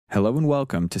Hello and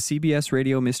welcome to CBS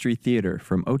Radio Mystery Theater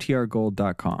from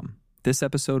OTRGold.com. This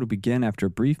episode will begin after a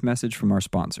brief message from our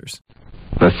sponsors.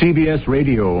 The CBS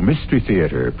Radio Mystery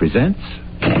Theater presents...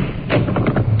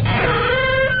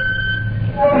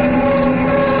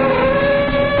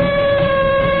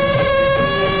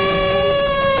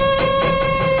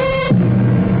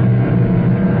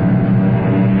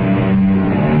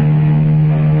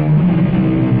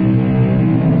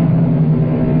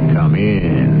 Come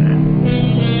in.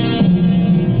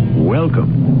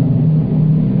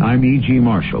 Welcome. I'm E.G.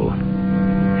 Marshall.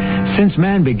 Since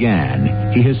man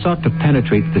began, he has sought to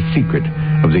penetrate the secret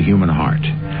of the human heart,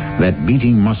 that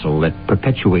beating muscle that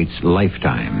perpetuates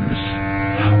lifetimes.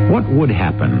 What would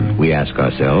happen, we ask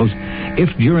ourselves, if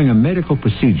during a medical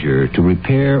procedure to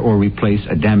repair or replace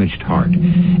a damaged heart,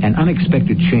 an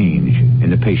unexpected change in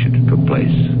the patient took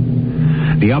place?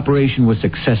 The operation was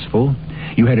successful,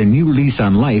 you had a new lease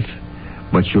on life,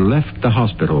 but you left the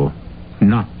hospital,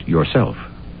 not yourself.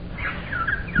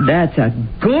 That's a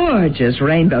gorgeous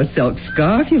rainbow silk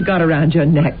scarf you've got around your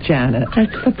neck, Janet.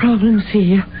 That's the problem,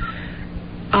 Celia.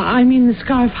 I mean, the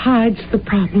scarf hides the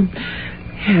problem.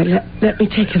 Here, let me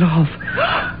take it off.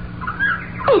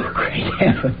 Oh, great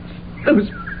heavens. Those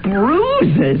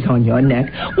bruises on your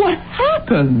neck. What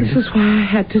happened? This is why I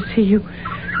had to see you.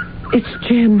 It's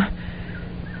Jim.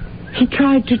 He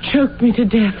tried to choke me to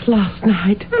death last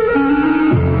night.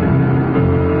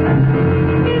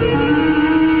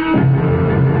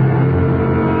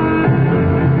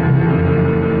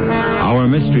 Our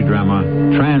mystery drama,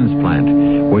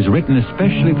 Transplant, was written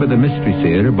especially for the Mystery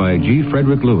Theater by G.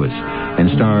 Frederick Lewis and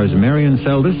stars Marion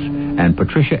Seldes and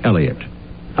Patricia Elliott.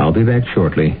 I'll be back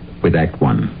shortly with Act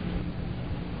One.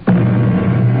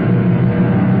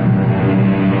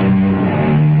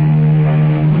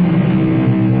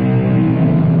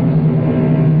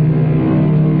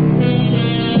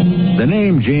 The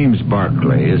name James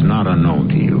Barclay is not unknown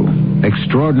to you.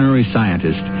 Extraordinary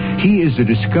scientist, he is the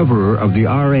discoverer of the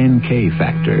RNK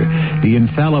factor, the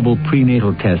infallible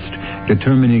prenatal test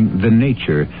determining the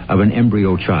nature of an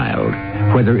embryo child,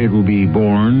 whether it will be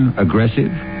born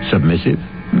aggressive, submissive,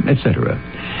 etc.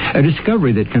 A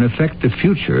discovery that can affect the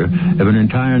future of an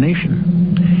entire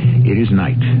nation. It is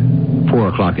night, 4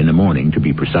 o'clock in the morning to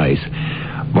be precise.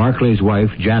 Barclay's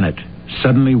wife, Janet,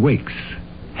 suddenly wakes.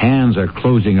 Hands are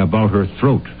closing about her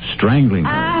throat, strangling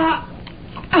her.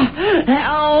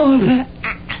 Help!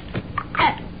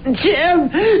 Jim!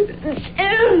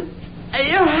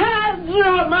 Your hands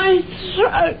are on my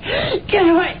throat! Get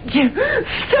away, Jim!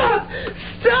 Stop!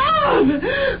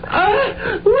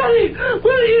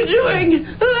 What are you doing?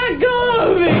 Let go of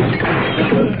me!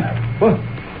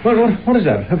 What is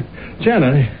that?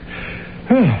 Janet,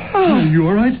 are you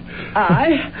all right?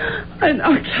 I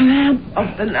knocked a lamp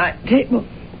off the night table.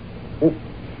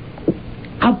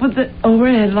 I'll put the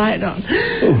overhead light on.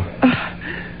 Oh.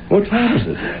 What time is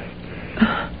it?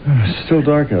 It's still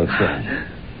dark outside.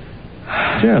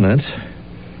 Janet,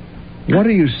 what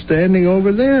are you standing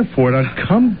over there for? Now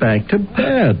come back to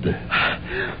bed.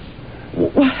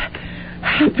 What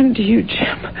happened to you,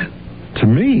 Jim? To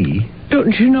me?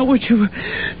 Don't you know what you were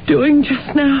doing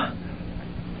just now?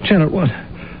 Janet,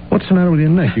 what's the matter with your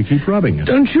neck? You keep rubbing it.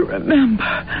 Don't you remember?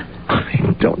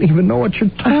 I don't even know what you're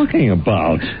talking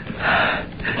about.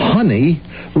 Honey,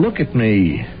 look at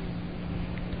me.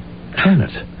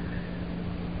 Janet,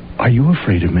 are you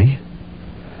afraid of me?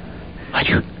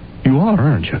 You are,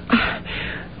 aren't you?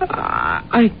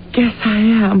 I guess I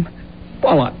am.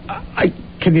 Well,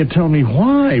 can you tell me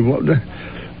why? What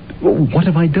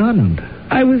have I done?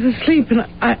 I was asleep and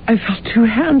I felt two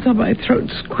hands on my throat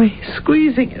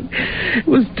squeezing it. It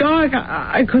was dark.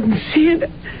 I couldn't see it.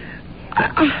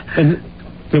 And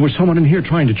there was someone in here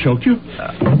trying to choke you?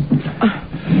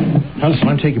 Now, listen,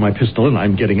 I'm taking my pistol and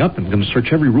I'm getting up and going to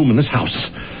search every room in this house.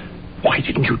 Why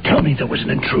didn't you tell me there was an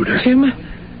intruder? Jim,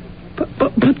 put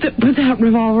that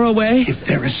revolver away. If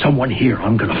there is someone here,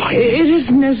 I'm going to find it. It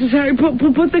isn't necessary. Put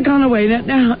the gun away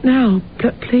now,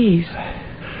 please.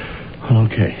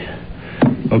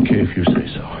 Okay, if you say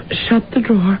so. Shut the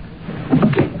door.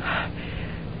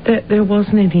 There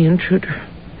wasn't any intruder.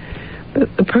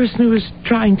 The person who was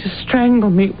trying to strangle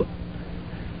me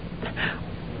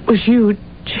was you,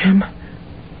 Jim.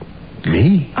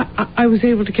 Me? I was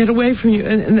able to get away from you,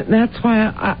 and that's why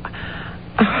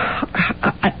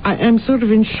I am sort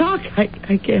of in shock,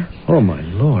 I guess. Oh, my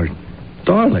Lord.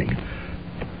 Darling,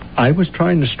 I was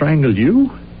trying to strangle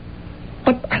you?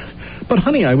 But,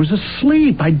 honey, I was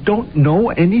asleep. I don't know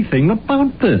anything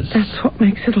about this. That's what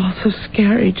makes it all so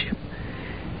scary, Jim.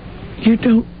 You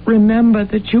don't remember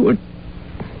that you were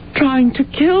trying to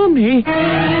kill me.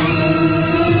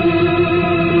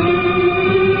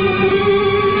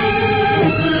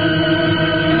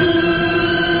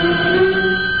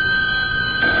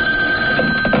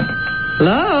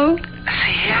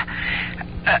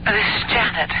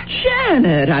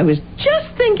 I was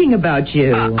just thinking about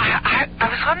you. I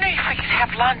was wondering if we could have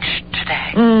lunch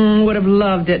today. Would have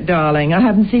loved it, darling. I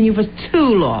haven't seen you for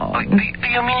too long.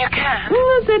 You mean you can?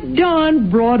 Well, it's the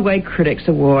Dawn Broadway Critics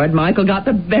Award. Michael got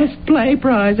the Best Play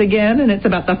prize again, and it's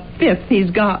about the 5th he's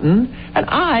gotten. And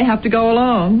I have to go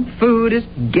along. Food is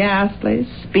ghastly,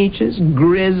 speeches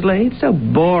grisly. It's so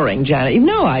boring, Janet. You've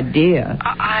no idea.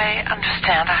 I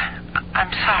understand.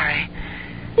 I'm sorry.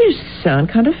 You sound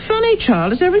kind of funny,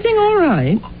 child. Is everything all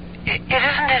right? It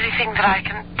isn't anything that I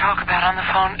can talk about on the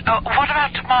phone. What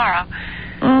about tomorrow?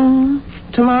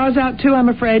 Tomorrow's out, too, I'm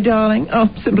afraid, darling. Oh,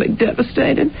 I'm simply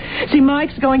devastated. See,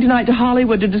 Mike's going tonight to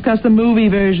Hollywood to discuss the movie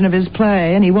version of his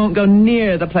play, and he won't go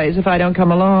near the place if I don't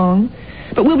come along.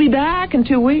 But we'll be back in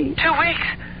 2 weeks. 2 weeks?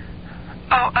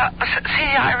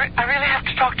 I really have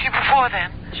to talk to you before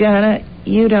then. Janet,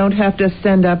 you don't have to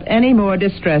send up any more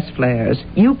distress flares.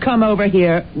 You come over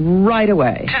here right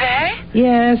away. Today?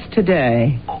 Yes,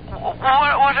 today.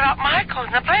 What about Michael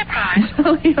and the play prize?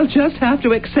 Well, he'll just have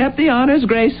to accept the honors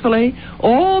gracefully,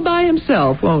 all by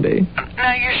himself, won't he?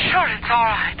 Now, you're sure it's all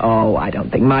right? Oh, I don't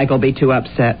think Michael will be too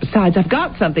upset. Besides, I've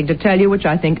got something to tell you which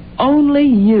I think only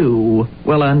you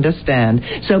will understand.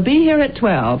 So be here at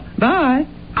 12. Bye.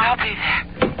 I'll be there.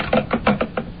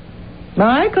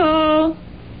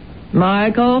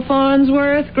 Michael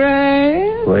Farnsworth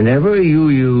Gray? Whenever you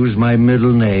use my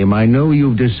middle name, I know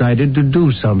you've decided to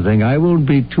do something I won't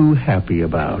be too happy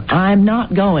about. I'm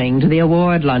not going to the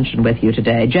award luncheon with you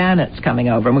today. Janet's coming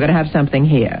over, and we're going to have something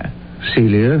here.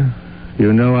 Celia,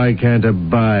 you know I can't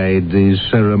abide these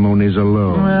ceremonies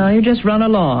alone. Well, you just run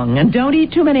along, and don't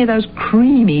eat too many of those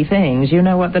creamy things. You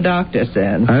know what the doctor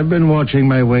said. I've been watching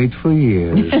my weight for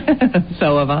years.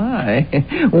 So have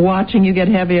I. Watching you get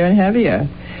heavier and heavier.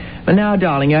 But now,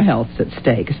 darling, your health's at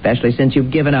stake, especially since you've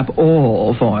given up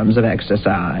all forms of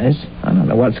exercise. I don't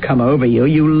know what's come over you.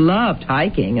 You loved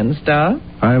hiking and stuff.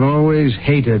 I've always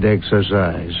hated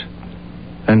exercise.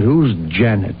 And who's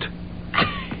Janet?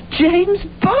 James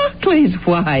Barclay's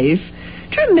wife.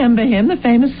 Do you remember him, the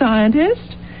famous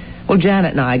scientist? Well,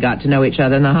 Janet and I got to know each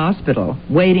other in the hospital,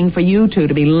 waiting for you two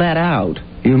to be let out.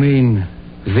 You mean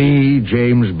the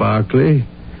James Barclay?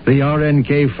 The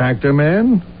RNK factor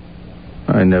man?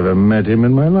 I never met him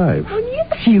in my life. Well,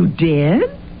 yes, you did.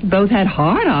 You both had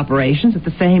heart operations at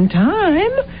the same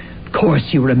time. Of course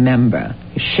you remember.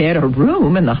 You shared a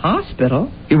room in the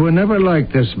hospital. You were never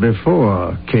like this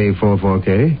before,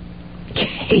 K44K.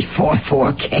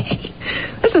 K44K.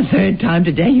 That's the third time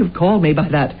today you've called me by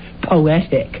that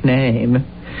poetic name.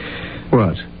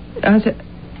 What? I said...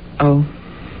 Oh,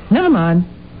 never mind.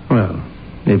 Well,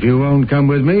 if you won't come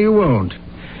with me, you won't.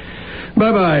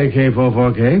 Bye-bye,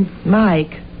 K44K.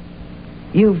 Mike,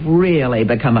 you've really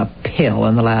become a pill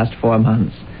in the last 4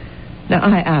 months. Now,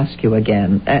 I ask you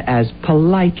again, as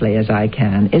politely as I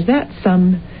can, is that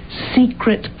some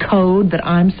secret code that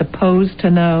I'm supposed to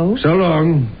know? So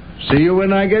long. See you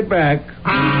when I get back.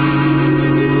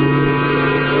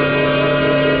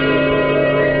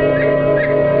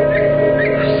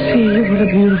 See, what a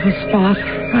beautiful spot.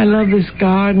 I love this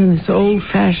garden and this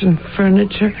old-fashioned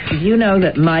furniture. Did you know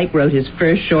that Mike wrote his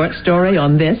first short story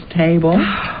on this table?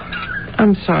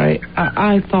 I'm sorry.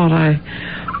 I thought I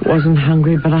wasn't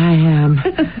hungry, but I am.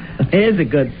 Here's a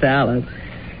good salad.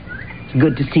 It's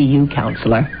good to see you,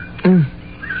 counselor.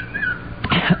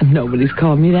 Nobody's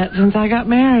called me that since I got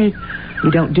married.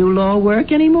 You don't do law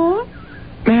work anymore?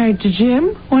 Married to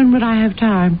Jim? When would I have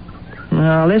time?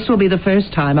 Well, this will be the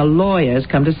first time a lawyer's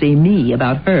come to see me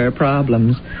about her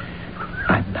problems.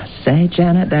 I must say,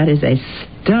 Janet, that is a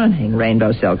stunning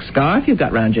rainbow silk scarf you've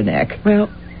got round your neck. Well,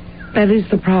 that is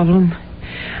the problem.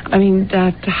 I mean,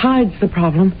 that hides the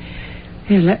problem.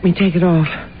 Here, let me take it off.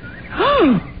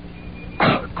 Oh,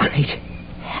 great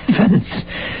heavens.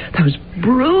 Those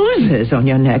bruises on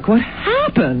your neck. What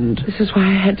happened? This is why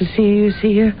I had to see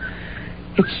you,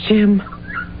 It's Jim.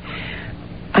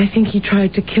 I think he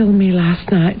tried to kill me last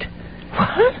night.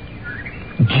 What?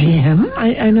 Jim?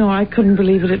 I know. I couldn't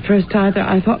believe it at first either.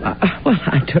 I thought,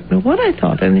 I don't know what I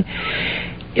thought. And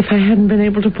if I hadn't been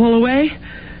able to pull away,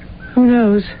 who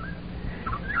knows?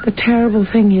 The terrible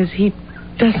thing is he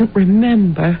doesn't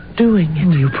remember doing it.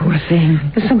 Oh, you poor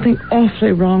thing. There's something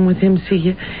awfully wrong with him,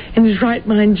 see. In his right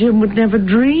mind, Jim would never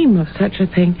dream of such a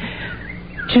thing.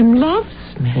 Jim loves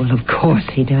me. Well, of course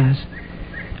he does.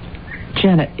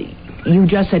 Janet, you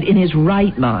just said in his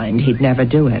right mind he'd never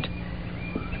do it.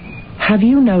 Have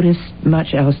you noticed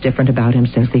much else different about him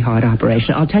since the heart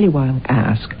operation? I'll tell you why I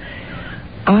ask.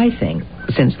 I think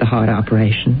since the heart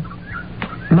operation,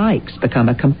 Mike's become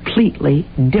a completely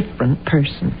different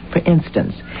person. For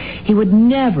instance, he would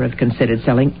never have considered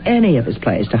selling any of his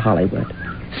plays to Hollywood.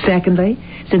 Secondly,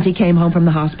 since he came home from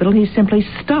the hospital, he simply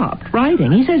stopped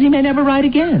writing. He says he may never write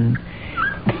again.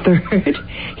 Third,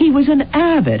 he was an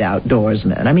avid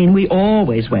outdoorsman. I mean, we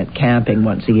always went camping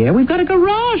once a year. We've got a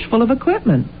garage full of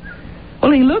equipment.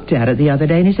 Well, he looked at it the other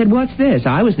day and he said, "What's this?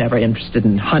 I was never interested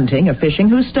in hunting or fishing.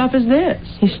 Whose stuff is this?"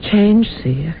 He's changed,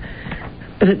 see.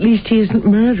 But at least he isn't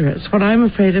murderous. What I'm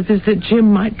afraid of is that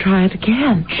Jim might try it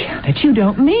again. Janet, you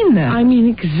don't mean that. I mean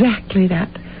exactly that.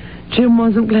 Jim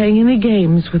wasn't playing any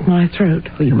games with my throat.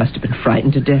 Well, you must have been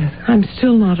frightened to death. I'm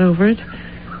still not over it.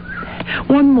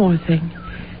 One more thing.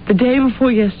 The day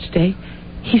before yesterday,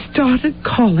 he started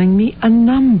calling me a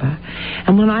number.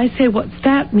 And when I say, "What's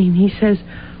that mean?" he says,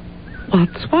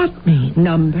 "What's what mean?"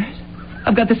 Numbers?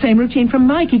 I've got the same routine from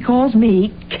Mike. He calls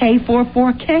me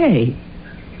K44K.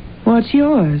 What's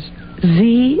yours?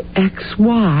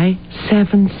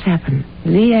 ZXY77.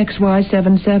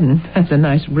 ZXY77. That's a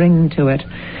nice ring to it.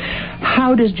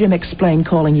 How does Jim explain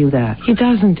calling you that? He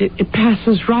doesn't. It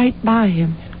passes right by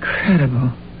him.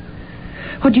 Incredible.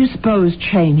 What do you suppose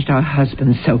changed our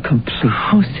husbands so completely?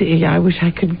 Oh, see, I wish I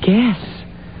could guess.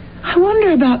 I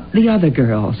wonder about the other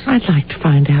girls. I'd like to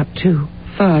find out, too.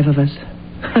 5 of us.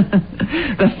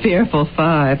 The fearful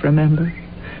 5, remember?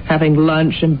 Having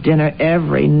lunch and dinner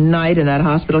every night in that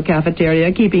hospital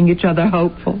cafeteria, keeping each other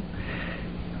hopeful.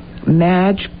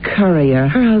 Madge Courier.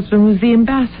 Her husband was the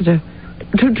ambassador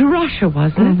to Russia,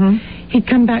 wasn't it? Mm-hmm. He'd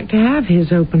come back to have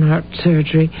his open heart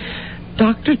surgery.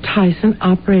 Dr. Tyson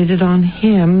operated on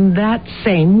him that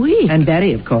same week. And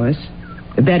Betty, of course.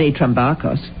 Betty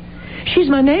Trumbakos. She's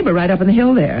my neighbor right up on the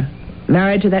hill there.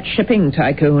 Married to that shipping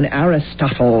tycoon,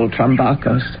 Aristotle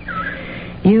Trumbakos.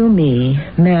 You, me,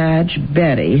 Madge,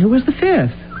 Betty. Who was the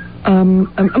 5th?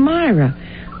 Myra.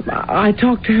 I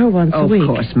talked to her once a week. Of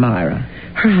course, Myra.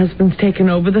 Her husband's taken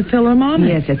over the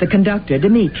Philharmonic. Yes, the conductor,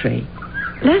 Dmitri.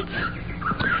 Let's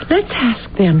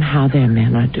ask them how their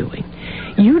men are doing.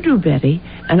 You do Betty,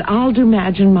 and I'll do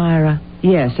Madge and Myra.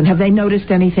 Yes, and have they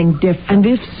noticed anything different? And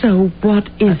if so, what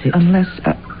is it? Unless,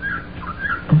 I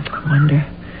wonder.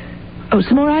 Oh,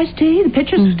 some more iced tea? The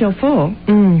pitcher's still full.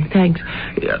 Thanks.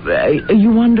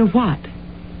 You wonder what?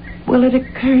 Well, it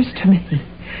occurs to me.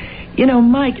 You know,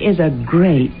 Mike is a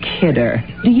great kidder.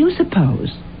 Do you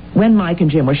suppose, when Mike and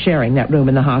Jim were sharing that room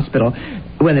in the hospital,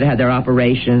 when they had their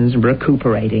operations and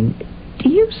recuperating, do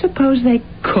you suppose they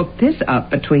cooked this up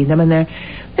between them and they're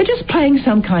just playing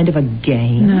some kind of a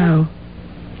game? No,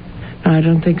 I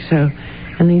don't think so.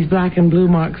 And these black and blue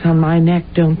marks on my neck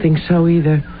don't think so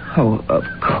either. Oh, of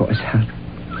course. How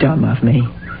dumb of me.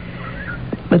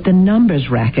 But the numbers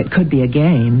racket could be a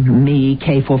game. Me,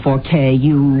 K44K,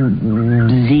 you,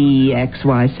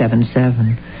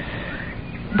 ZXY77.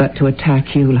 But to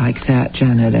attack you like that,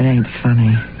 Janet, it ain't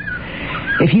funny.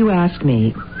 If you ask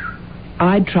me,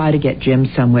 I'd try to get Jim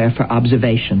somewhere for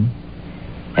observation.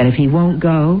 And if he won't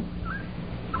go,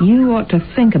 you ought to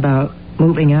think about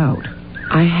moving out.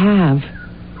 I have,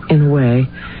 in a way.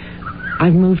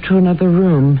 I've moved to another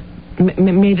room,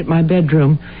 made it my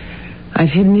bedroom. I've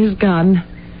hidden his gun,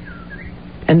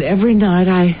 and every night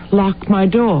I lock my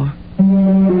door.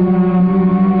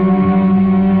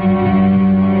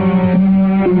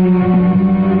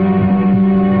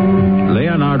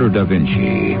 Leonardo da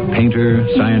Vinci, painter,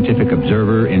 scientific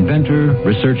observer, inventor,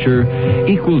 researcher,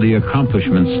 equaled the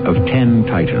accomplishments of 10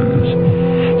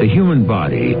 titans. The human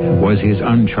body was his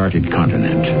uncharted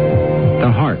continent.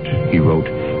 The heart, he wrote,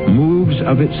 moves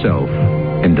of itself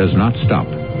and does not stop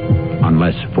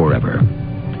unless forever.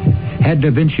 Had Da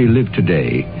Vinci lived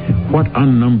today, what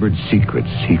unnumbered secrets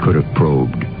he could have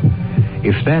probed.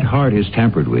 If that heart is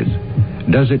tampered with,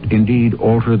 does it indeed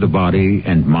alter the body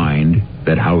and mind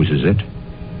that houses it?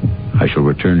 I shall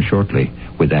return shortly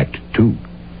with Act 2.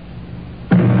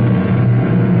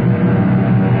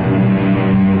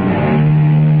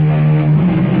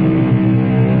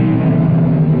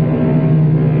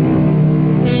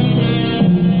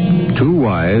 Two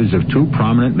wives of two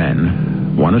prominent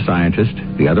men, one a scientist,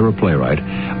 the other a playwright,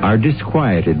 are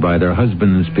disquieted by their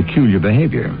husband's peculiar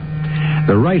behavior.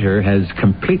 The writer has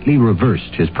completely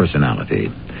reversed his personality.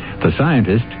 The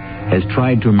scientist has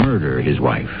tried to murder his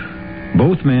wife.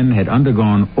 Both men had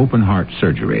undergone open-heart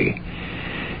surgery.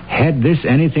 Had this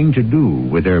anything to do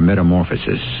with their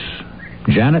metamorphosis?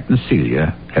 Janet and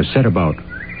Celia have set about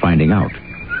finding out.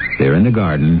 They're in the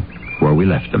garden where we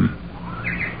left them.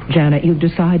 Janet, you've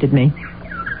decided me.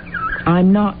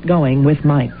 I'm not going with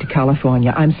Mike to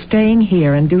California. I'm staying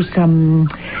here and do some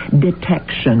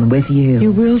detection with you.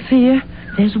 You will, Thea?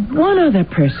 There's one other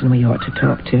person we ought to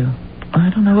talk to. I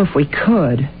don't know if we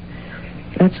could.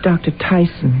 That's Dr.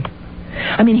 Tyson.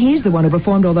 I mean, he's the one who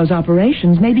performed all those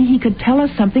operations. Maybe he could tell us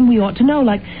something we ought to know,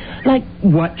 like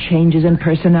what changes in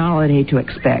personality to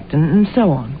expect, and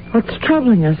so on. What's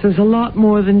troubling us is a lot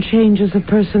more than changes of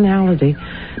personality.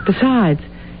 Besides,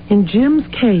 in Jim's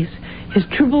case, his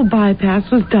triple bypass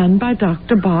was done by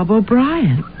Dr. Bob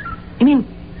O'Brien. You mean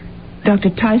Dr.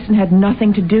 Tyson had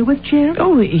nothing to do with Jim?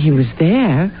 Oh, he was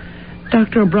there.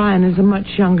 Dr. O'Brien is a much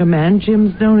younger man.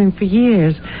 Jim's known him for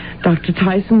years. Dr.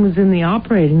 Tyson was in the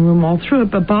operating room all through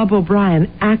it, but Bob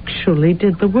O'Brien actually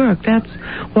did the work. That's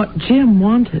what Jim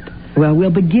wanted. Well,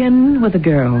 we'll begin with the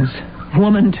girls,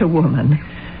 woman to woman.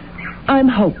 I'm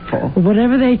hopeful.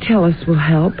 Whatever they tell us will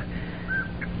help.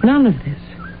 None of it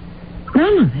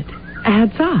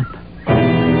adds up.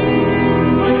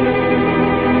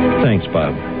 Thanks,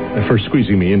 Bob, for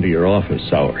squeezing me into your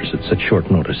office hours at such short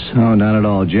notice. Oh, not at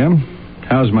all, Jim.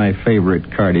 How's my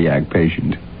favorite cardiac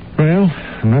patient? Well,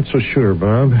 I'm not so sure,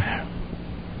 Bob.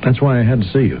 That's why I had to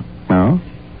see you. Oh?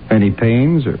 Any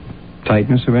pains or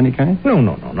tightness of any kind?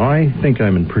 No. I think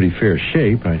I'm in pretty fair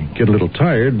shape. I get a little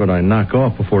tired, but I knock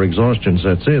off before exhaustion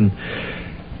sets in.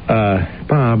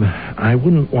 Bob, I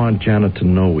wouldn't want Janet to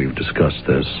know we've discussed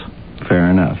this. Fair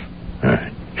enough. All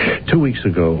right. 2 weeks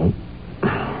ago,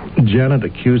 Janet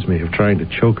accused me of trying to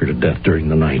choke her to death during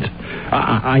the night.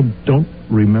 I don't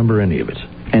remember any of it.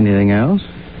 Anything else?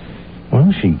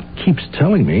 Well, she keeps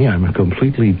telling me I'm a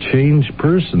completely changed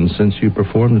person since you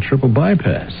performed the triple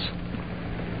bypass.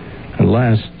 And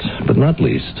last but not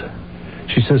least,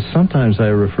 she says sometimes I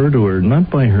refer to her not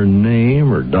by her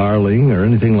name or darling or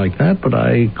anything like that, but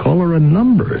I call her a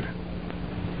number.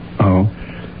 Oh?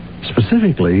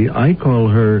 Specifically, I call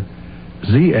her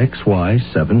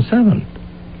ZXY77.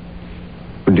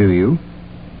 Do you?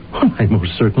 Well, I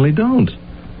most certainly don't.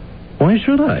 Why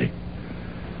should I?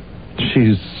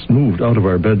 She's moved out of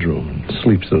our bedroom and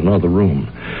sleeps in another room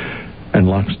and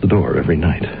locks the door every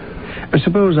night. I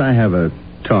suppose I have a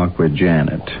talk with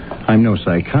Janet. I'm no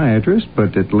psychiatrist,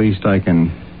 but at least I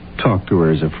can talk to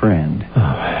her as a friend.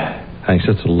 Oh, thanks,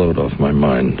 that's a load off my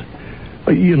mind.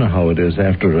 You know how it is.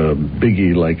 After a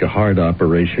biggie like a heart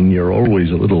operation, you're always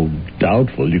a little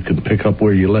doubtful you can pick up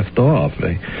where you left off.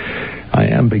 I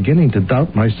am beginning to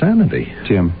doubt my sanity.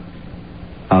 Jim,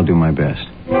 I'll do my best.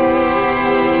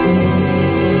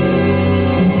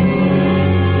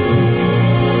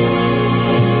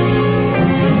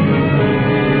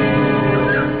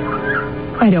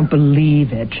 I don't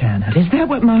believe it, Janet. Is that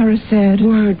what Myra said?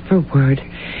 Word for word.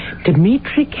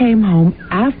 Dmitri came home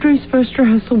after his first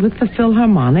rehearsal with the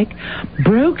Philharmonic,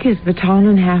 broke his baton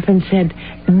in half and said,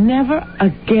 "Never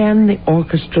again, the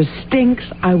orchestra stinks,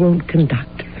 I won't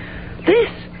conduct."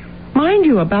 This, mind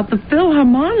you, about the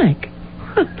Philharmonic.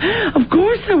 Of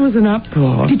course there was an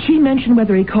uproar. Did she mention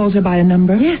whether he calls her by a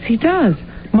number? Yes, he does.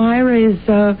 Myra is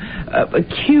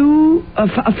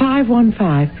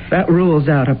Q515. That rules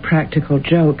out a practical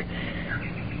joke.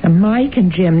 And Mike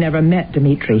and Jim never met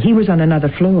Dmitri. He was on another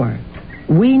floor.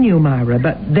 We knew Myra,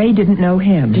 but they didn't know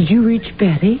him. Did you reach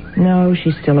Betty? No,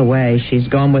 she's still away. She's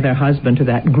gone with her husband to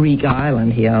that Greek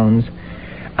island he owns.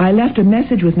 I left a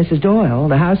message with Mrs. Doyle,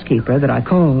 the housekeeper, that I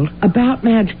called. About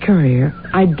Madge Courier,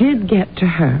 I did get to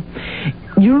her.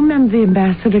 You remember the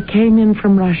ambassador came in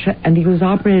from Russia and he was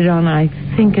operated on, I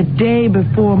think, a day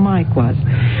before Mike was.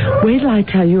 Wait till I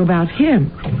tell you about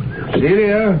him.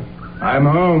 Celia, I'm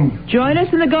home. Join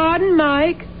us in the garden,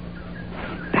 Mike.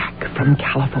 Back from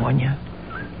California.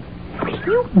 Will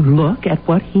you look at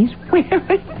what he's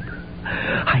wearing?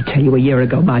 I tell you, a year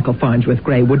ago, Michael Farnsworth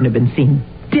Gray wouldn't have been seen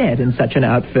dead in such an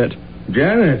outfit.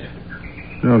 Janet,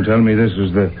 don't tell me this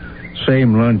is the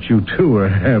same lunch you two were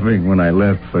having when I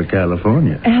left for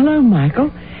California. Hello, Michael.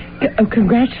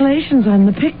 Congratulations on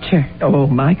the picture. Oh,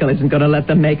 Michael isn't going to let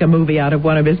them make a movie out of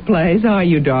one of his plays, are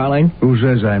you, darling? Who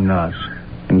says I'm not?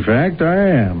 In fact, I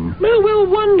am. Well,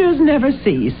 wonders never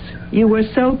cease. You were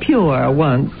so pure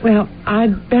once. Well,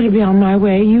 I'd better be on my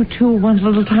way. You two want a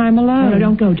little time alone. No,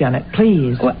 don't go, Janet,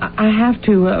 please. Well, I have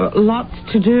to. Lots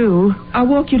to do. I'll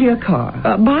walk you to your car.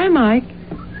 Bye, Mike.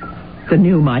 The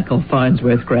new Michael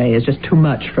Farnsworth Gray is just too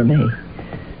much for me.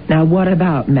 Now, what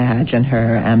about Madge and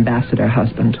her ambassador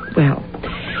husband? Well,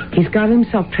 he's got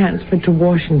himself transferred to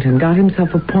Washington, got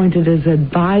himself appointed as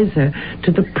advisor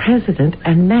to the president,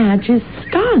 and Madge is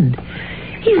stunned.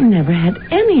 He's never had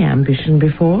any ambition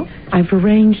before. I've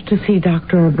arranged to see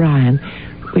Dr. O'Brien.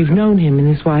 We've known him and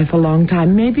his wife a long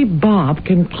time. Maybe Bob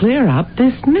can clear up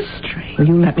this mystery. Will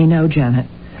you let me know, Janet?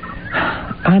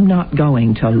 I'm not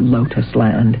going to Lotus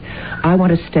Land. I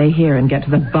want to stay here and get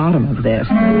to the bottom of this.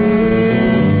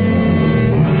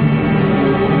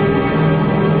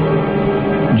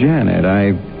 Janet,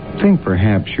 I I think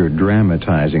perhaps you're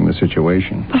dramatizing the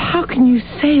situation. But how can you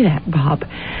say that, Bob?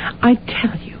 I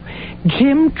tell you,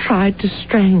 Jim tried to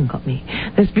strangle me.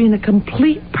 There's been a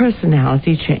complete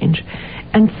personality change.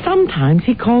 And sometimes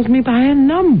he calls me by a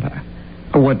number.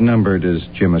 What number does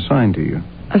Jim assign to you?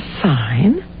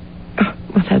 Assign? Oh,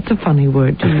 well, that's a funny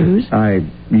word to use. I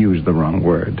used the wrong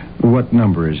word. What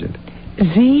number is it?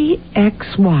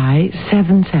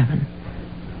 ZXY77.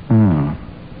 Oh.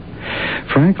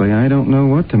 Frankly, I don't know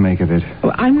what to make of it.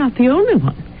 Well, I'm not the only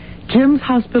one. Jim's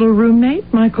hospital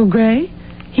roommate, Michael Gray,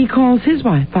 he calls his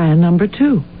wife by a number,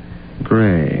 too.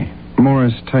 Gray.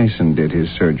 Morris Tyson did his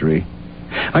surgery.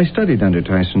 I studied under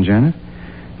Tyson, Janet.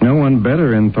 No one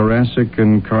better in thoracic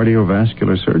and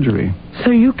cardiovascular surgery.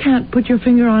 So you can't put your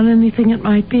finger on anything it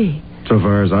might be? So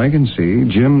far as I can see,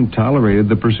 Jim tolerated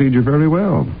the procedure very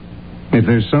well. If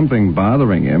there's something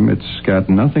bothering him, it's got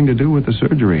nothing to do with the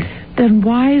surgery. Then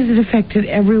why has it affected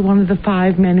every one of the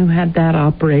 5 men who had that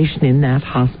operation in that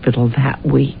hospital that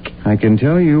week? I can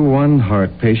tell you one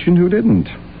heart patient who didn't,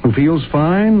 who feels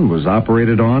fine, was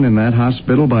operated on in that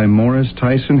hospital by Morris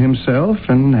Tyson himself,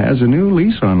 and has a new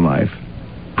lease on life.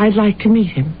 I'd like to meet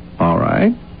him. All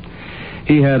right.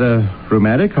 He had a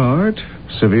rheumatic heart,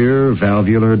 severe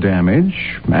valvular damage.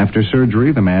 After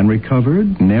surgery, the man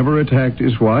recovered, never attacked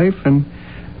his wife, and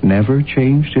never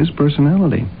changed his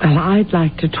personality. Well, I'd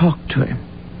like to talk to him.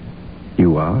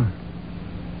 You are.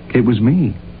 It was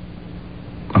me.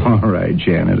 All right,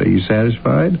 Janet, are you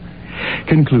satisfied?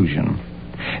 Conclusion.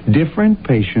 Different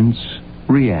patients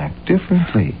react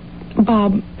differently.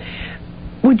 Bob,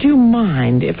 would you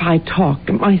mind if I talked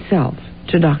myself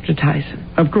to Dr. Tyson?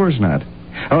 Of course not.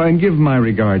 Oh, and give my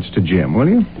regards to Jim, will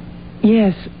you?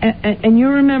 Yes, and you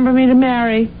remember me to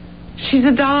Mary. She's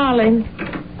a darling.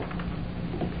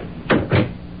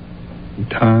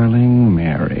 Darling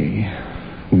Mary.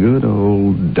 Good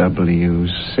old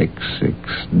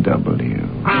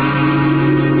W66W.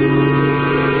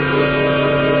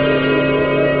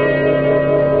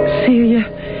 Celia,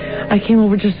 I came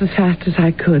over just as fast as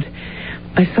I could.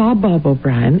 I saw Bob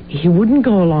O'Brien. He wouldn't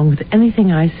go along with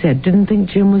anything I said. Didn't think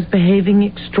Jim was behaving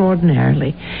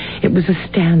extraordinarily. It was a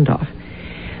standoff.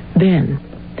 Then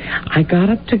I got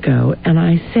up to go, and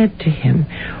I said to him,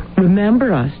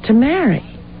 remember us to Mary,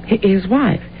 his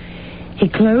wife. He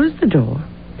closed the door.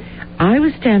 I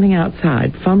was standing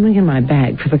outside, fumbling in my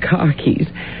bag for the car keys,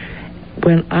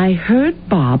 when I heard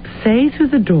Bob say through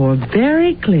the door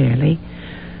very clearly,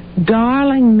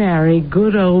 darling Mary,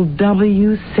 good old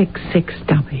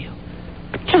W66W.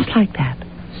 Just like that.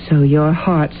 So your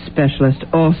heart specialist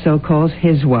also calls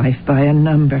his wife by a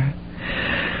number.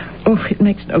 Oh, it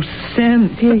makes no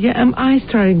sense. Yeah, am I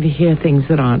starting to hear things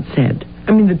that aren't said?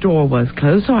 I mean, the door was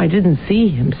closed, so I didn't see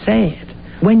him say it.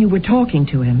 When you were talking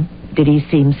to him, did he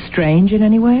seem strange in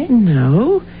any way?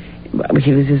 No.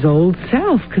 He was his old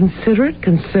self, considerate,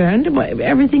 concerned,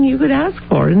 everything you could ask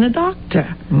for in a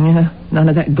doctor. Yeah, none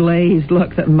of that glazed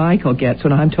look that Michael gets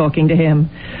when I'm talking to him.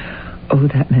 Oh,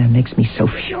 that man makes me so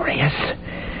furious.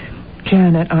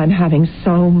 Janet, I'm having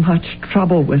so much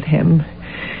trouble with him.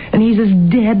 And he's as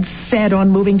dead set on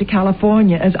moving to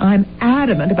California as I'm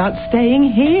adamant about staying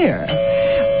here.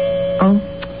 Oh,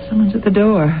 someone's at the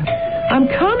door. I'm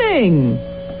coming.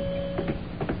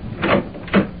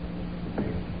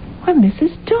 Why,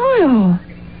 Mrs. Doyle,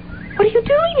 what are you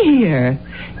doing here?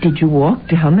 Did you walk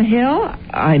down the hill?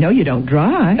 I know you don't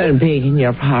drive. Begging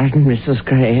your pardon, Mrs.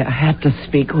 Gray, I had to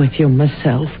speak with you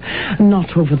myself,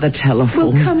 not over the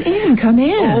telephone. Well, come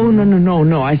in. Oh,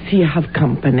 no, I see you have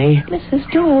company. Mrs.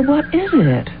 Doyle, what is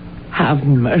it? Have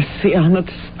mercy on us.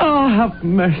 Oh, have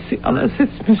mercy on us.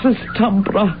 It's Mrs. Tom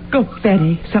Bracco.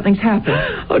 Betty, something's happened.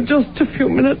 Oh, just a few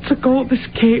minutes ago, this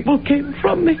cable came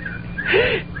from me.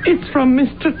 It's from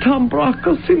Mr. Tom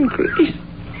Bracco's in Greece.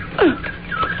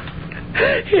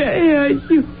 Here,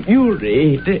 you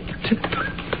read it.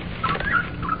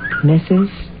 Mrs.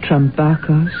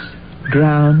 Trombakos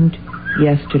drowned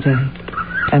yesterday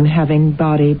and having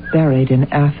body buried in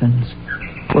Athens.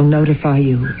 Will notify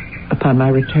you upon my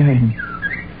return.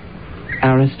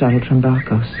 Aristotle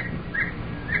Trombakos.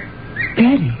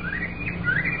 Betty.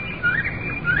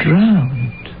 Drowned.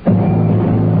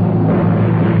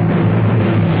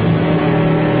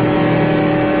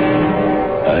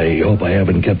 I hope I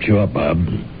haven't kept you up, Bob.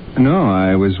 No,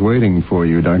 I was waiting for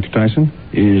you, Dr. Tyson.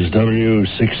 Is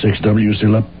W66W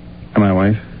still up? My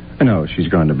wife? No, she's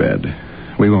gone to bed.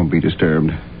 We won't be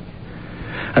disturbed.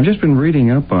 I've just been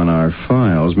reading up on our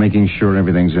files, making sure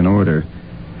everything's in order.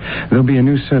 There'll be a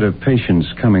new set of patients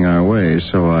coming our way,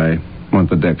 so I want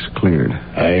the decks cleared.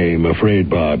 I'm afraid,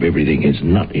 Bob, everything is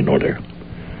not in order.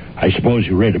 I suppose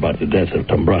you read about the death of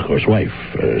Tombrako's wife,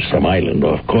 some island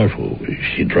off Corfu.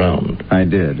 She drowned. I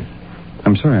did.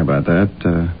 I'm sorry about that.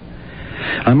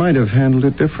 I might have handled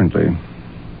it differently.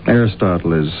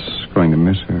 Aristotle is going to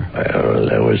miss her. Well,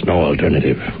 there was no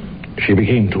alternative. She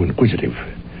became too inquisitive.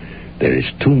 There is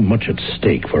too much at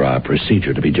stake for our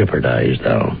procedure to be jeopardized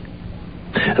now.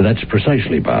 That's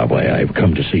precisely, Bob, why I've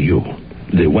come to see you,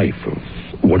 the wife of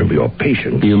one of your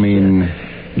patients. You mean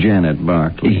Janet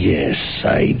Barkley? Yes,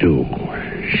 I do.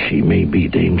 She may be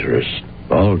dangerous.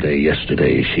 All day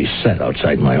yesterday, she sat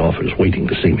outside my office waiting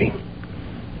to see me.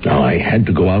 Now, I had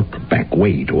to go out the back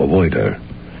way to avoid her.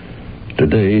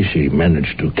 Today, she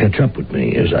managed to catch up with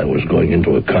me as I was going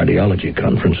into a cardiology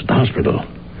conference at the hospital.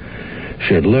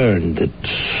 She had learned that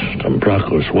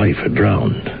Tombrako's wife had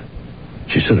drowned.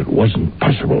 She said it wasn't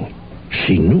possible.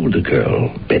 She knew the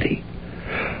girl, Betty.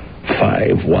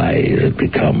 5 Ys had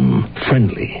become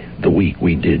friendly the week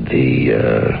we did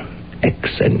the X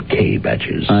and K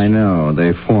batches. I know.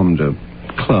 They formed a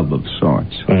club of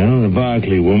sorts. Well, the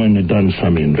Barkley woman had done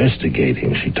some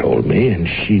investigating, she told me, and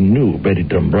she knew Betty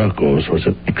Dombrakos was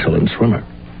an excellent swimmer,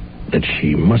 that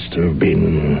she must have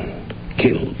been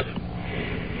killed.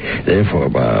 Therefore,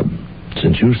 Bob,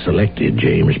 since you selected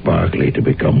James Barkley to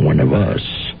become one of us,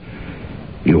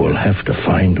 you will have to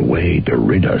find a way to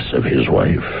rid us of his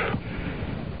wife.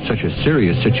 Such a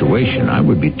serious situation, I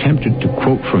would be tempted to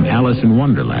quote from Alice in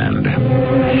Wonderland.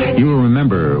 You will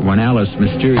remember when Alice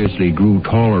mysteriously grew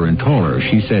taller and taller,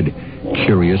 she said,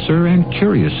 "Curiouser and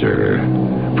curiouser,"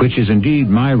 which is indeed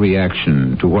my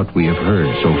reaction to what we have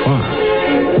heard so far.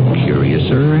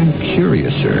 Curiouser and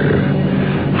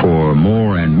curiouser. For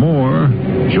more and more,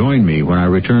 join me when I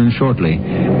return shortly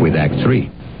with Act 3.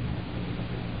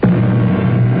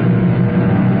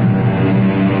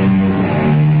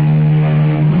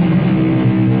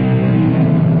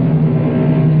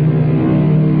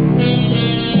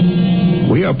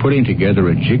 We are putting together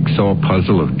a jigsaw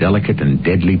puzzle of delicate and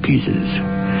deadly pieces.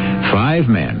 5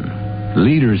 men,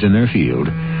 leaders in their field,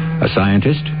 a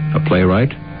scientist, a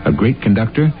playwright, a great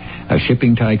conductor, a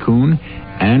shipping tycoon,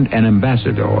 and an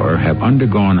ambassador have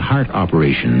undergone heart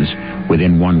operations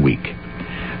within 1 week.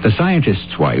 The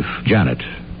scientist's wife, Janet,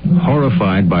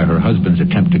 horrified by her husband's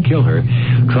attempt to kill her,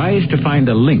 tries to find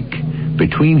a link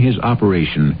between his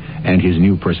operation and his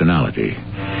new personality.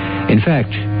 In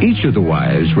fact, each of the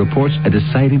wives reports a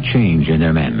decided change in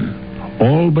their men.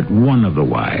 All but one of the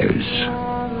wives,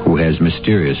 who has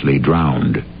mysteriously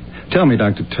drowned. Tell me,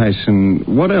 Dr. Tyson,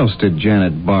 what else did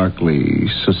Janet Barkley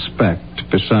suspect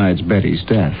besides Betty's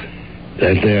death?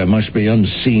 That there must be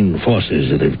unseen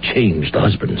forces that have changed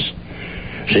husbands.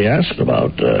 She asked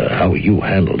about how you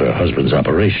handled her husband's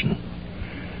operation.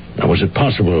 Now, was it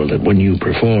possible that when you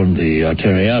performed the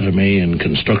arteriotomy and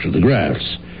constructed the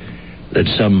grafts, that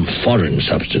some foreign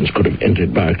substance could have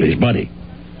entered Barkley's body?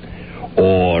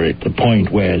 Or at the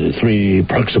point where the 3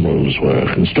 proximals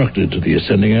were constructed to the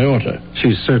ascending aorta?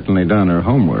 She's certainly done her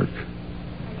homework.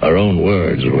 Her own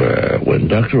words were, when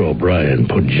Dr. O'Brien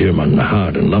put Jim on the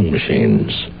heart and lung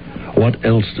machines, what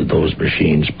else did those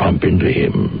machines pump into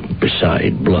him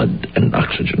beside blood and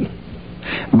oxygen?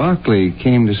 Barkley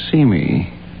came to see me.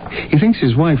 He thinks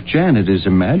his wife Janet is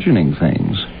imagining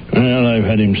things. Well, I've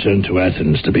had him sent to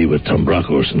Athens to be with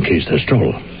Tombrakos in case there's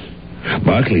trouble.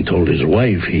 Barkley told his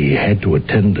wife he had to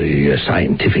attend a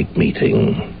scientific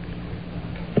meeting.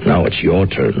 Now it's your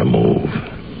turn to move.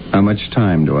 How much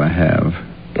time do I have?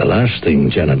 The last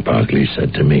thing Janet Barkley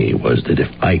said to me was that if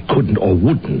I couldn't or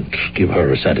wouldn't give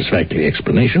her a satisfactory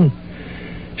explanation,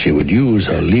 she would use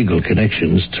her legal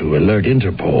connections to alert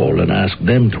Interpol and ask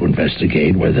them to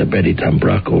investigate whether Betty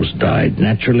Tombrakos died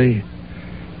naturally,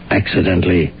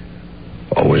 accidentally,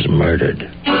 or was murdered.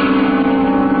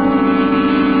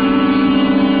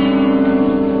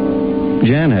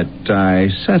 Janet, I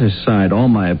set aside all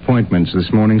my appointments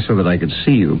this morning so that I could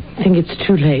see you. I think it's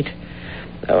too late.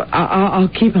 I'll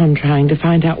keep on trying to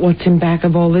find out what's in back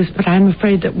of all this, but I'm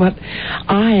afraid that what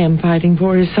I am fighting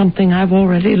for is something I've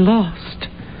already lost.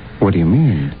 What do you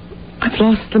mean? I've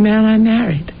lost the man I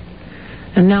married.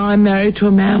 And now I'm married to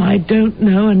a man I don't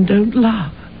know and don't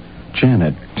love.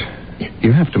 Janet,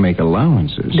 you have to make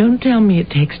allowances. Don't tell me it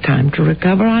takes time to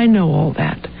recover. I know all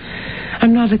that.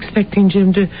 I'm not expecting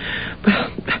Jim to,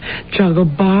 juggle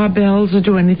barbells or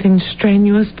do anything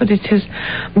strenuous, but it's his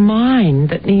mind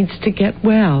that needs to get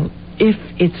well, if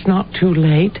it's not too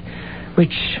late,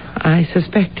 which I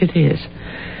suspect it is.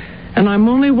 And I'm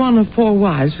only one of 4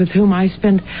 wives with whom I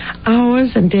spent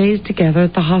hours and days together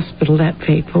at the hospital that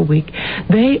fateful week.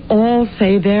 They all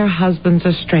say their husbands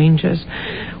are strangers.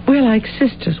 We're like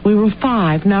sisters. We were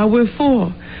 5, now we're 4.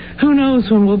 Who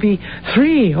knows when we'll be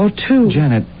 3 or 2.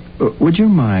 Janet, Would you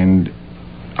mind?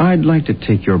 I'd like to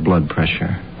take your blood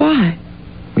pressure. Why?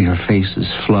 Well, your face is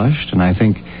flushed, and I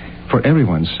think, for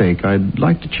everyone's sake, I'd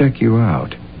like to check you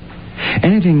out.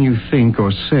 Anything you think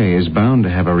or say is bound to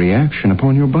have a reaction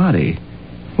upon your body.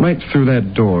 Right through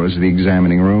that door is the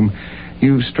examining room.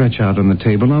 You stretch out on the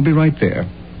table, and I'll be right there.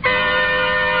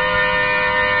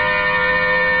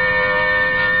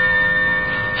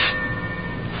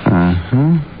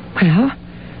 Uh-huh. Well,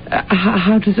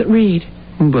 how does it read?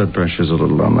 Blood pressure's a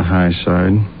little on the high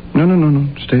side. No.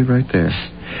 Stay right there.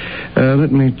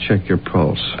 Let me check your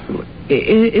pulse.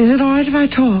 Is it all right if I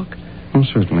talk? Oh,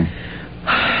 certainly.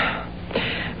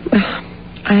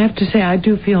 I have to say, I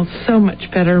do feel so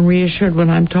much better and reassured when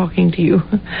I'm talking to you.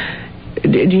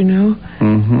 Did you know?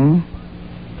 Mm-hmm.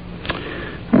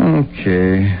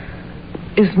 Okay.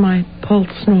 Is my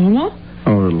pulse normal?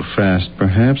 Oh, a little fast,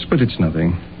 perhaps, but it's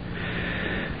nothing.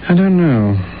 I don't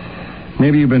know.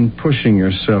 Maybe you've been pushing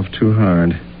yourself too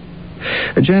hard.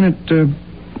 Janet,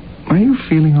 are you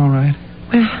feeling all right?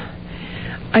 Well,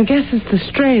 I guess it's the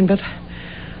strain, but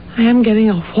I am getting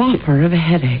a whopper of a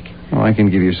headache. Oh, I can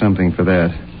give you something for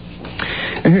that.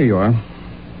 Here you are.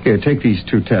 Here, take these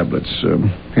 2 tablets.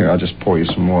 Here, I'll just pour you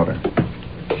some water.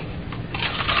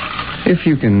 If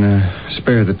you can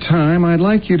spare the time, I'd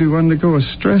like you to undergo a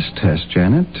stress test,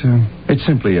 Janet. It's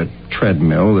simply a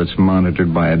treadmill that's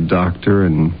monitored by a doctor,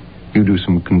 and you do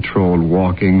some controlled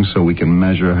walking so we can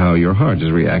measure how your heart is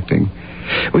reacting.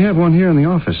 We have one here in the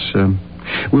office.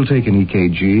 We'll take an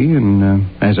EKG, and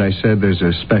as I said, there's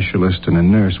a specialist and a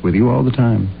nurse with you all the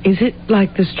time. Is it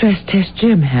like the stress test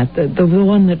Jim had, the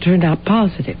one that turned out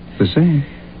positive? The same.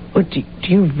 Well, do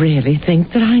you really think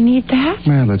that I need that?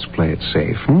 Well, let's play it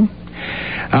safe, huh?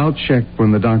 I'll check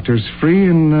when the doctor's free,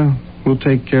 and we'll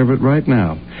take care of it right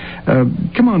now.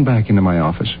 Come on back into my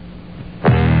office.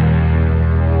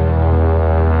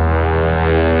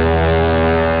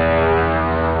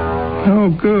 Oh,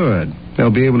 good. They'll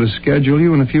be able to schedule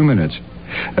you in a few minutes.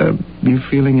 You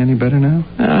feeling any better now?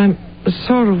 I'm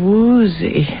sort of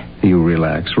woozy. You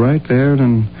relax right there,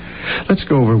 and let's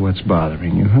go over what's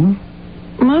bothering you, huh?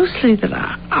 Mostly that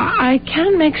I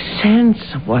can't make sense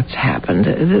of what's happened.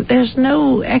 There's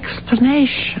no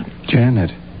explanation.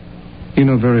 Janet, you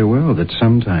know very well that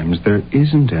sometimes there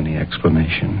isn't any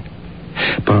explanation.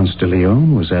 Ponce de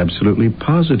Leon was absolutely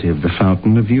positive the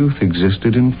Fountain of Youth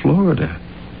existed in Florida,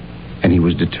 and he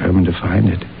was determined to find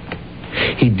it.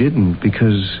 He didn't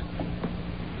because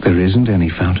there isn't any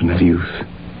Fountain of Youth.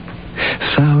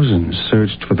 Thousands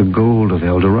searched for the gold of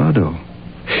El Dorado.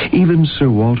 Even Sir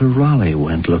Walter Raleigh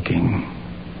went looking.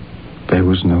 There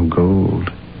was no gold.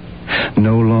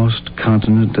 No lost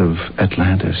continent of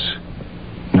Atlantis.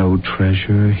 No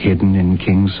treasure hidden in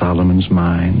King Solomon's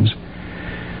mines.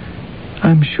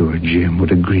 I'm sure Jim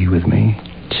would agree with me.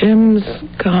 Jim's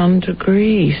gone to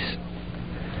Greece.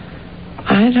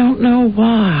 I don't know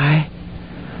why.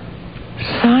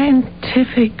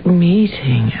 Scientific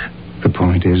meeting. The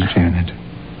point is, Janet,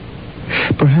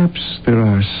 perhaps there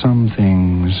are some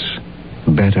things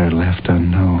better left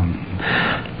unknown.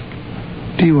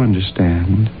 Do you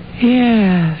understand?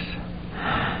 Yes.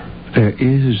 There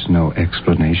is no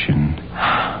explanation,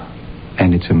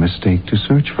 and it's a mistake to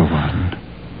search for one.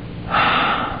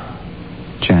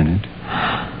 Janet?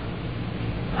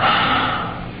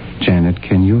 Janet,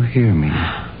 can you hear me?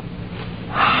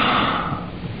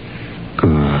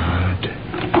 Good.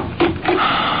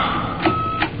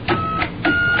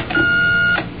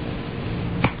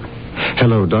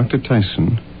 Hello, Dr.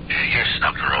 Tyson. Yes,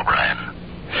 Dr. O'Brien.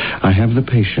 I have the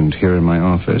patient here in my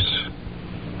office.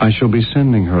 I shall be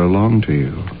sending her along to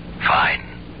you. Fine.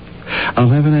 I'll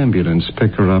have an ambulance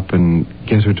pick her up and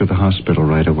get her to the hospital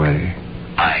right away.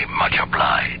 I'm much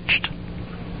obliged.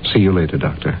 See you later,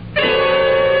 Doctor.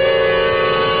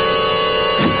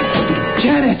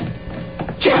 Janet!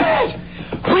 Janet!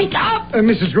 Wake up!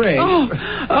 Mrs. Gray. What?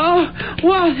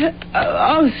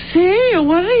 Celia,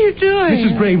 what are you doing?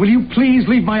 Mrs. Gray, will you please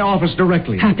leave my office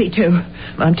directly? Happy to.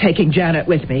 I'm taking Janet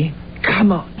with me.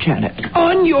 Come on, Janet.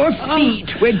 On your feet.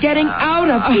 We're getting out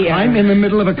of here. I'm in the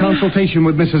middle of a consultation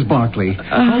with Mrs. Barkley.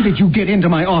 How did you get into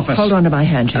my office? Hold on to my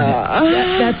hand, Janet.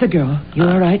 That's the girl. You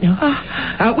all right now?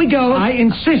 Out we go. I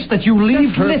insist that you leave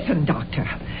Just her. Listen, Doctor.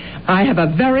 I have a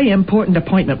very important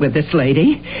appointment with this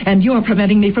lady, and you're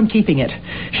preventing me from keeping it.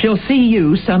 She'll see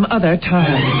you some other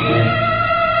time.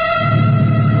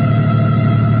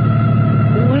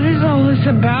 What is all this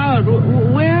about?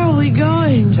 Where are we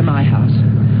going? To my house.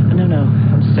 No.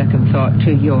 On second thought,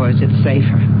 to yours. It's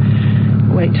safer.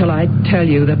 Wait till I tell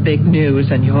you the big news,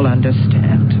 and you'll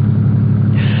understand.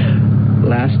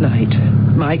 last night.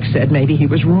 Mike said maybe he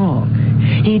was wrong.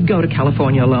 He'd go to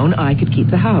California alone. I could keep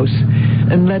the house.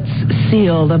 And let's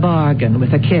seal the bargain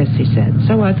with a kiss, he said.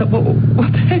 So I thought, well,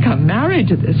 what the heck? I'm married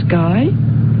to this guy.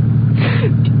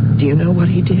 Do you know what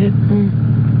he did?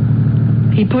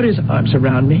 He put his arms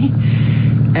around me,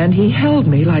 and he held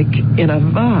me like in a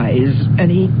vise, and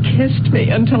he kissed me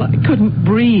until I couldn't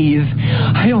breathe.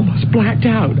 I almost blacked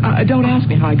out. Don't ask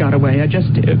me how I got away. I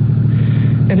just did.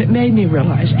 And it made me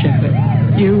realize,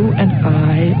 Janet, you and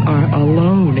I are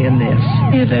alone in this.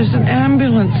 Yeah, there's an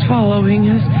ambulance following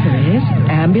us. There is?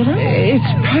 Ambulance?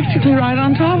 It's practically right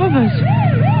on top of us.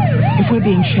 If we're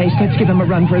being chased, let's give him a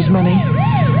run for his money.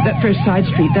 That first side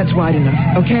street, that's wide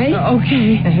enough, okay?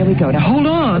 Okay. Now, here we go. Now, hold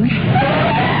on.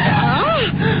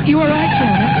 You all right,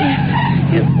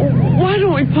 Janet? Why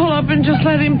don't we pull up and just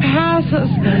let him pass us?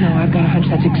 No, I've got a hunch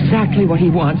that's exactly what he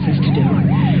wants us to do.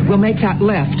 We'll make that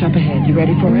left up ahead. You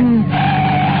ready for it?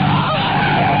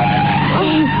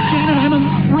 Oh, Janet, I'm on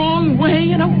the wrong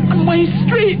way in a one-way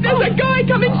street. There's a guy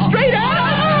coming straight at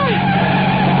us.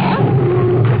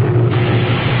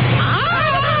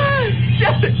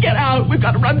 Janet, get out. We've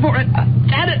got to run for it.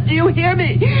 Janet, do you hear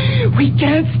me? We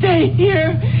can't stay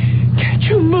here. Can't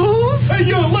you move? Hey,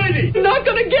 you lady! You're not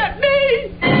going to get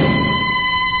me!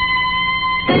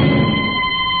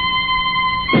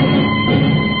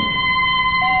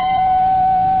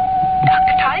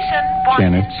 Dr. Tyson, wanted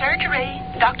Janet? in surgery.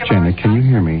 Dr. Janet, can you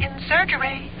hear me? In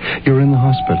surgery. You're in the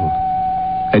hospital.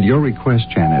 At your request,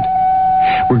 Janet,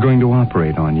 we're going to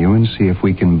operate on you and see if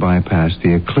we can bypass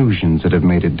the occlusions that have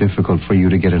made it difficult for you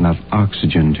to get enough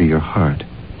oxygen to your heart.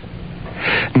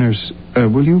 Nurse,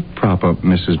 will you prop up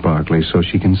Mrs. Barclay so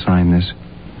she can sign this?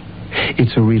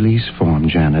 It's a release form,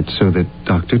 Janet, so that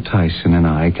Dr. Tyson and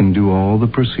I can do all the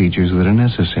procedures that are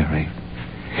necessary.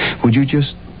 Would you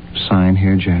just sign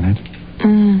here, Janet?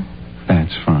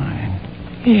 That's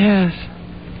fine. Yes.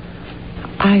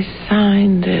 I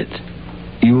signed it.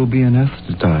 You will be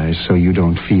anesthetized so you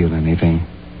don't feel anything.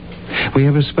 We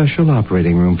have a special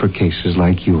operating room for cases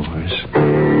like yours.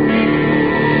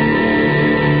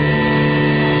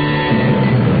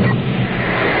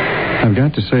 I've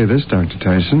got to say this, Dr.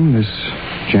 Tyson. This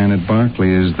Janet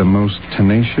Barclay is the most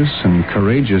tenacious and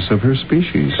courageous of her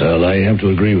species. Well, I have to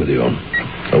agree with you.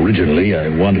 Originally, I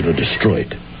wanted to destroy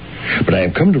it. But I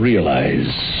have come to realize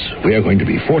we are going to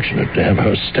be fortunate to have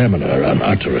her stamina on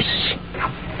Arcturus.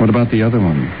 What about the other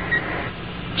one?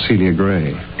 Celia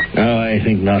Gray. No, I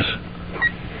think not.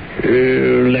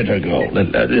 Let her go.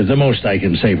 The most I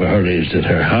can say for her is that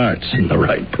her heart's in the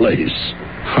right place.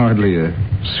 Hardly a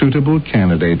suitable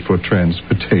candidate for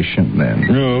transportation, then.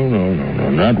 No,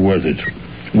 not worth it.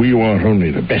 We want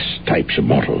only the best types of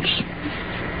mortals.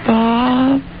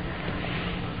 Bob?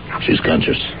 She's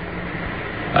conscious.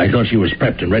 I thought she was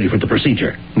prepped and ready for the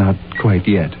procedure. Not quite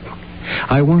yet.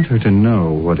 I want her to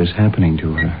know what is happening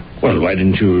to her. Well, why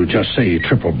didn't you just say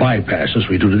triple bypass as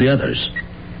we do to the others?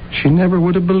 She never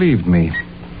would have believed me.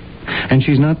 And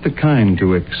she's not the kind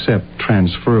to accept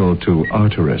transferal to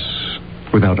Arcturus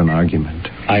without an argument.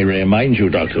 I remind you,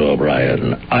 Dr.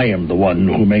 O'Brien, I am the one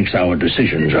who makes our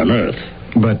decisions on Earth.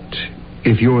 But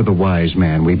if you're the wise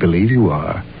man we believe you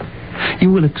are,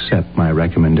 you will accept my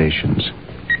recommendations.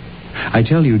 I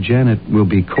tell you, Janet will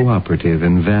be cooperative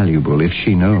and valuable if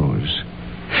she knows.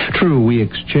 True, we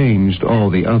exchanged all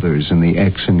the others in the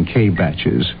X and K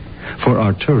batches for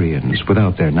Arcturians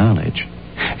without their knowledge.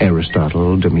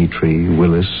 Aristotle, Dmitri,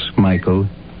 Willis, Michael.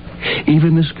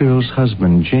 Even this girl's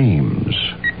husband, James,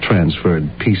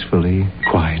 transferred peacefully,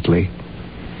 quietly.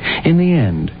 In the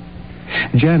end,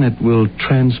 Janet will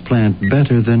transplant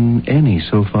better than any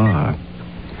so far.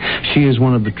 She is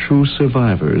one of the true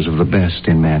survivors of the best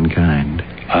in mankind.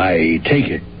 I take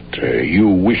it you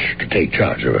wish to take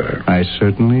charge of her. I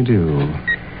certainly do.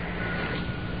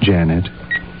 Janet.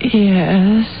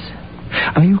 Yes.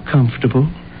 Are you comfortable?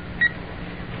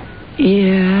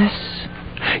 Yes.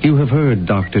 You have heard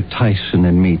Dr. Tyson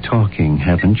and me talking,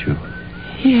 haven't you?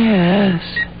 Yes.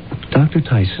 Dr.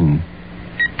 Tyson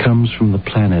comes from the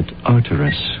planet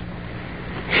Arcturus.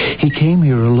 He came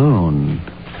here alone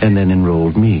and then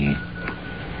enrolled me.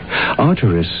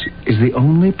 Arcturus is the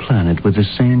only planet with the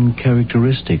same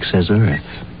characteristics as Earth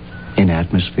in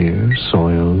atmosphere,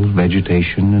 soil,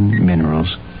 vegetation, and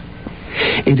minerals.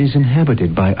 It is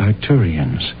inhabited by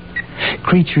Arcturians,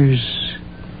 creatures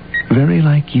very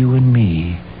like you and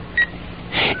me.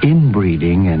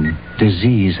 Inbreeding and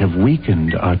disease have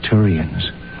weakened Arcturians.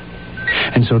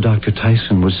 And so Dr.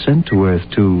 Tyson was sent to Earth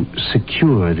to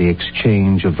secure the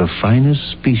exchange of the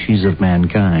finest species of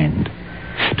mankind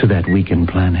to that weakened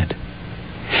planet.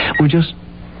 We're just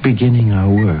beginning our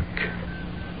work.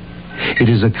 It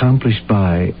is accomplished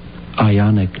by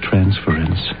ionic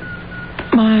transference.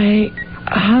 My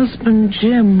husband,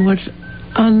 Jim, would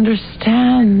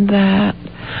understand that.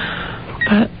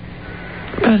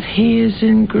 But he is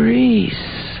in Greece.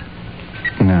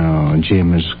 No,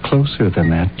 Jim is closer than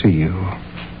that to you.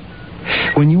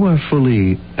 When you are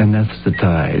fully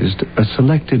anesthetized, a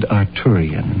selected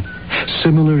Arturian,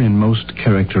 similar in most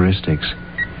characteristics,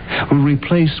 will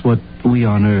replace what we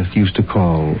on Earth used to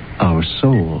call our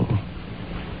soul.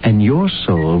 And your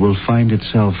soul will find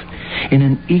itself in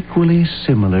an equally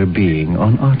similar being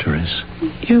on Arcturus.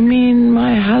 You mean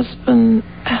my husband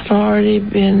had already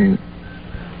been...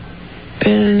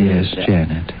 Yes,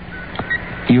 Janet.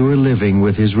 You were living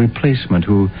with his replacement,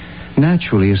 who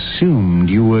naturally assumed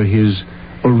you were his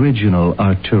original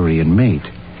Arturian mate.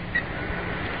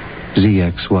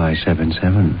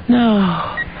 ZXY77.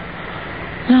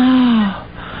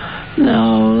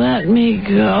 No, let me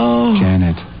go.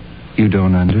 Janet, you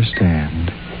don't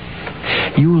understand.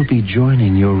 You will be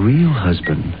joining your real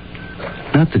husband.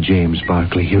 Not the James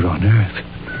Barclay here on Earth,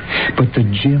 but the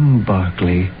Jim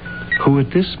Barclay who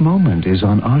at this moment is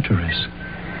on Arcturus.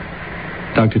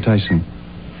 Dr. Tyson,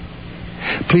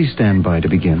 please stand by to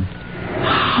begin.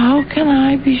 How can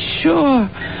I be sure?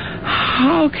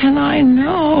 How can I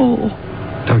know?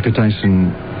 Dr.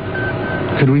 Tyson,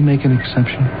 could we make an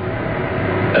exception?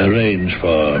 Arrange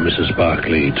for Mrs.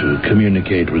 Barclay to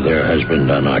communicate with her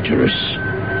husband on Arcturus.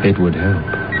 It would help.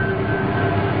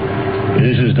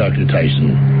 This is Dr.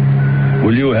 Tyson.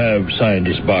 Will you have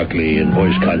scientist Barclay in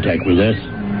voice contact with us?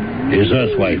 His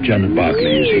Earthwife, Janet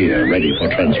Barclay, is here, ready for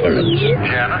transference.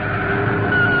 Janet?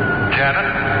 Janet?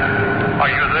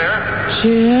 Are you there?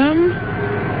 Jim?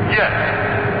 Yes.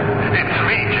 It's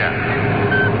me,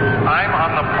 Janet. I'm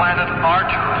on the planet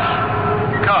Arcturus.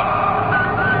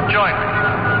 Come. Join me.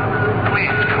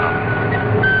 Please come.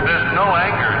 There's no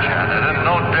anger, Janet, and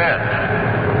no death.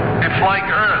 It's like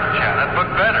Earth, Janet, but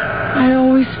better. I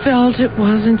always felt it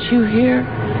wasn't you here.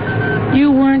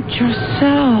 You weren't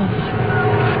yourself.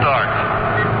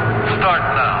 Start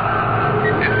now.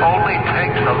 It only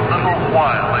takes a little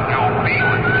while and you'll be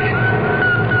with me.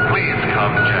 Please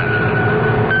come, Janet.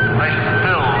 I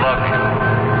still love you.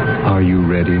 Are you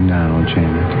ready now,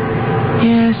 Janet?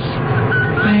 Yes,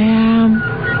 I am.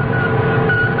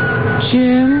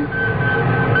 Jim,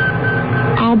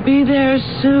 I'll be there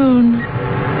soon.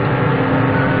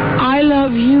 I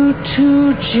love you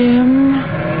too, Jim.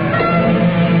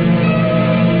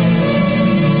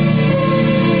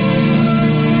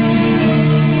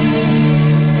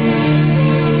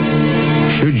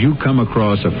 You come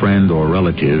across a friend or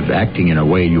relative acting in a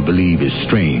way you believe is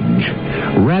strange,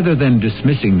 rather than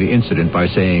dismissing the incident by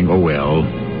saying, oh, well,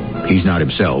 he's not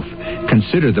himself,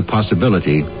 consider the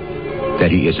possibility that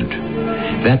he isn't.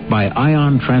 That by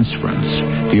ion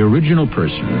transference, the original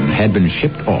person had been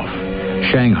shipped off,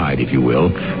 shanghaied, if you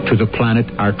will, to the planet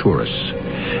Arcturus.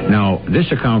 Now,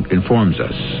 this account informs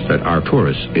us that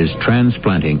Arcturus is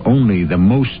transplanting only the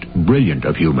most brilliant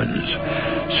of humans.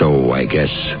 So I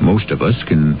guess most of us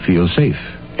can feel safe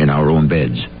in our own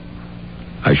beds.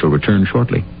 I shall return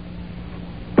shortly.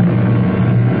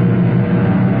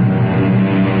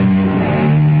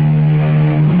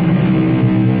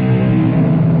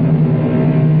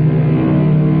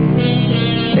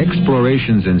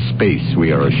 Explorations in space,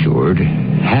 we are assured,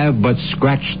 have but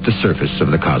scratched the surface of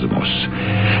the cosmos.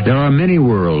 There are many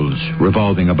worlds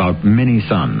revolving about many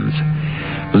suns.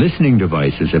 Listening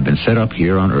devices have been set up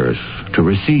here on Earth to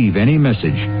receive any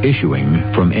message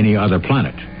issuing from any other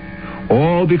planet.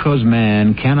 All because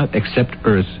man cannot accept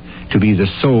Earth to be the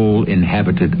sole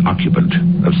inhabited occupant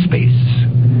of space.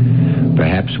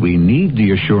 Perhaps we need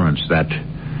the assurance that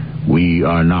we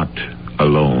are not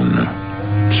alone.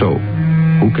 So,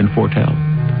 who can foretell?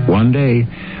 One day,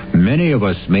 many of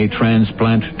us may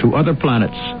transplant to other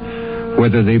planets,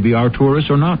 whether they be Arcturus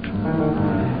or not.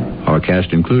 Our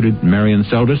cast included Marion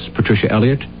Seldes, Patricia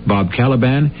Elliott, Bob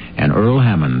Caliban, and Earl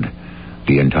Hammond.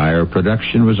 The entire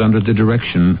production was under the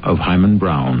direction of Hyman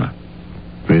Brown.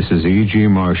 This is E.G.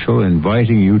 Marshall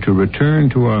inviting you to return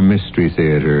to our Mystery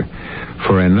Theater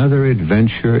for another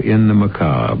adventure in the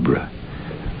macabre.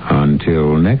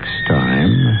 Until next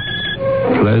time,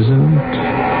 pleasant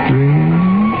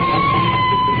dreams.